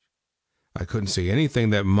I couldn't see anything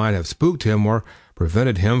that might have spooked him or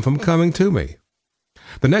prevented him from coming to me.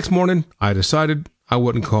 The next morning, I decided I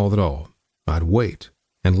wouldn't call at all. I'd wait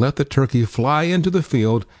and let the turkey fly into the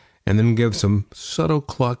field and then give some subtle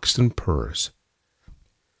clucks and purrs.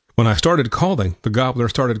 When I started calling, the gobbler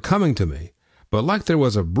started coming to me, but like there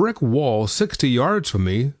was a brick wall 60 yards from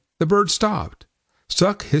me, the bird stopped,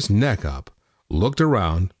 stuck his neck up, looked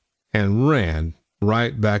around, and ran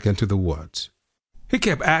right back into the woods. He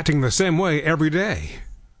kept acting the same way every day,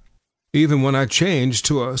 even when I changed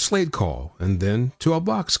to a slate call and then to a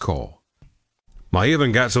box call. I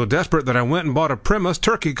even got so desperate that I went and bought a premise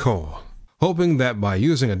turkey call, hoping that by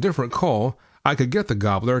using a different call, I could get the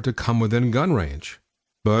gobbler to come within gun range.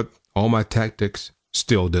 But all my tactics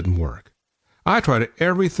still didn't work. I tried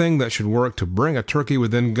everything that should work to bring a turkey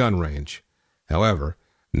within gun range. However,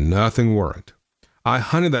 nothing worked. I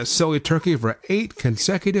hunted that silly turkey for 8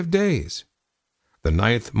 consecutive days. The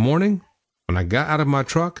 9th morning, when I got out of my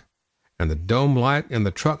truck and the dome light in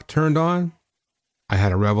the truck turned on, I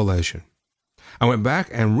had a revelation. I went back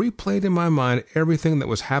and replayed in my mind everything that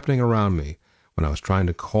was happening around me when I was trying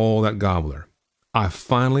to call that gobbler. I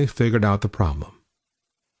finally figured out the problem.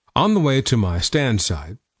 On the way to my stand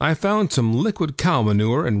site, I found some liquid cow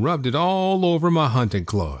manure and rubbed it all over my hunting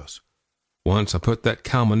clothes. Once I put that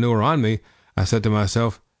cow manure on me, I said to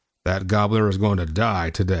myself, that gobbler is going to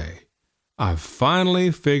die today. I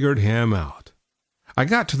finally figured him out. I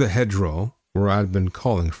got to the hedgerow where I'd been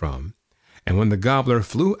calling from, and when the gobbler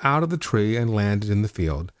flew out of the tree and landed in the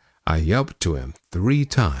field, I yelped to him 3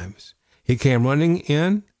 times. He came running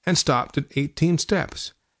in and stopped at 18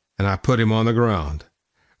 steps, and I put him on the ground.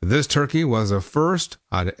 This turkey was the first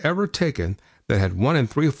I'd ever taken that had 1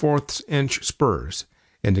 3/4 inch spurs,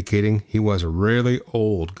 indicating he was a really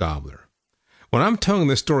old gobbler. When I'm telling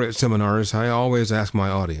this story at seminars, I always ask my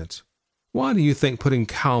audience, why do you think putting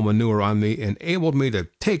cow manure on me enabled me to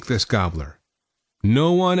take this gobbler?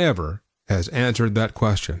 No one ever has answered that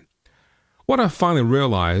question. What I finally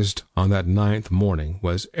realized on that 9th morning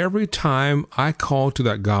was every time I called to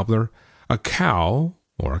that gobbler, a cow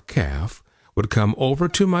or a calf would come over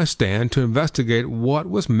to my stand to investigate what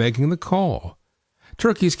was making the call.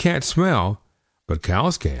 Turkeys can't smell, but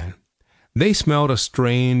cows can. They smelled a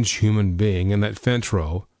strange human being in that fence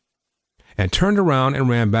row and turned around and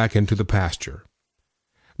ran back into the pasture.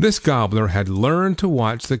 This gobbler had learned to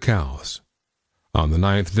watch the cows. On the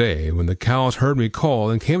 9th day, when the cows heard me call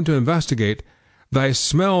and came to investigate, they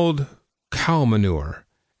smelled cow manure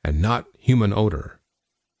and not human odor.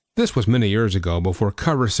 This was many years ago, before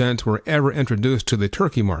cover scents were ever introduced to the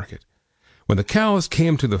turkey market. When the cows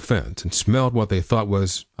came to the fence and smelled what they thought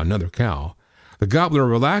was another cow, the gobbler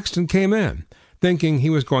relaxed and came in, thinking he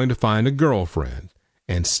was going to find a girlfriend,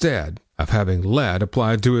 instead of having lead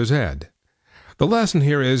applied to his head. The lesson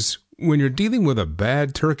here is, when you're dealing with a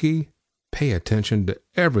bad turkey, pay attention to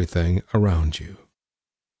everything around you.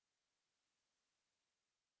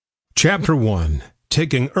 Chapter 1.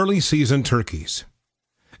 Taking Early Season Turkeys.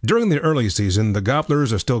 During the early season, the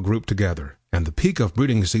gobblers are still grouped together, and the peak of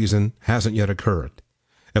breeding season hasn't yet occurred.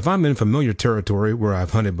 If I'm in familiar territory where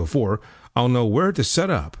I've hunted before, I'll know where to set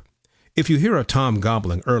up. If you hear a tom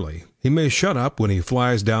gobbling early, he may shut up when he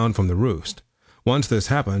flies down from the roost. Once this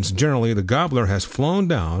happens, generally the gobbler has flown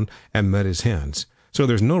down and met his hens, so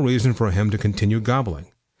there's no reason for him to continue gobbling.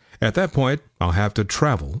 At that point, I'll have to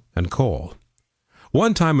travel and call.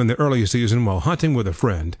 One time in the early season, while hunting with a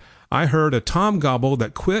friend, I heard a tom gobble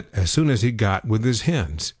that quit as soon as he got with his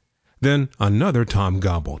hens. Then another tom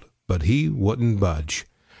gobbled, but he wouldn't budge.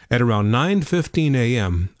 At around 9:15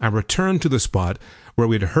 a.m., I returned to the spot where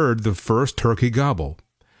we'd heard the first turkey gobble.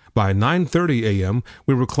 By 9:30 a.m.,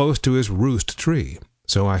 we were close to his roost tree,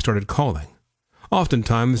 so I started calling.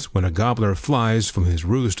 Oftentimes, when a gobbler flies from his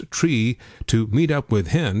roost tree to meet up with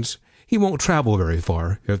hens, he won't travel very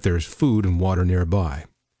far if there's food and water nearby.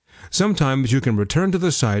 Sometimes you can return to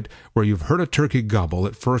the site where you've heard a turkey gobble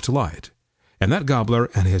at first light, and that gobbler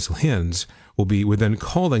and his hens will be within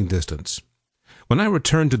calling distance. When I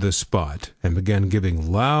returned to this spot and began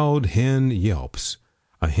giving loud hen yelps,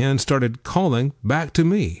 a hen started calling back to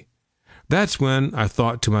me. That's when I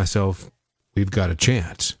thought to myself, we've got a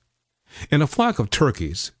chance. In a flock of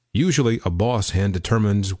turkeys, usually a boss hen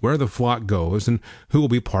determines where the flock goes and who will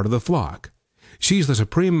be part of the flock. She's the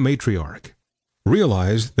supreme matriarch.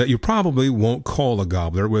 Realize that you probably won't call a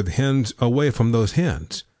gobbler with hens away from those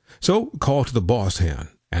hens. So call to the boss hen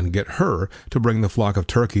and get her to bring the flock of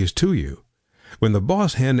turkeys to you. When the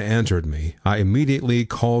boss hen answered me, I immediately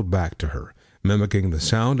called back to her, mimicking the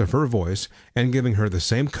sound of her voice and giving her the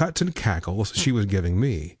same cuts and cackles she was giving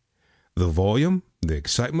me. The volume, the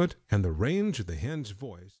excitement, and the range of the hen's voice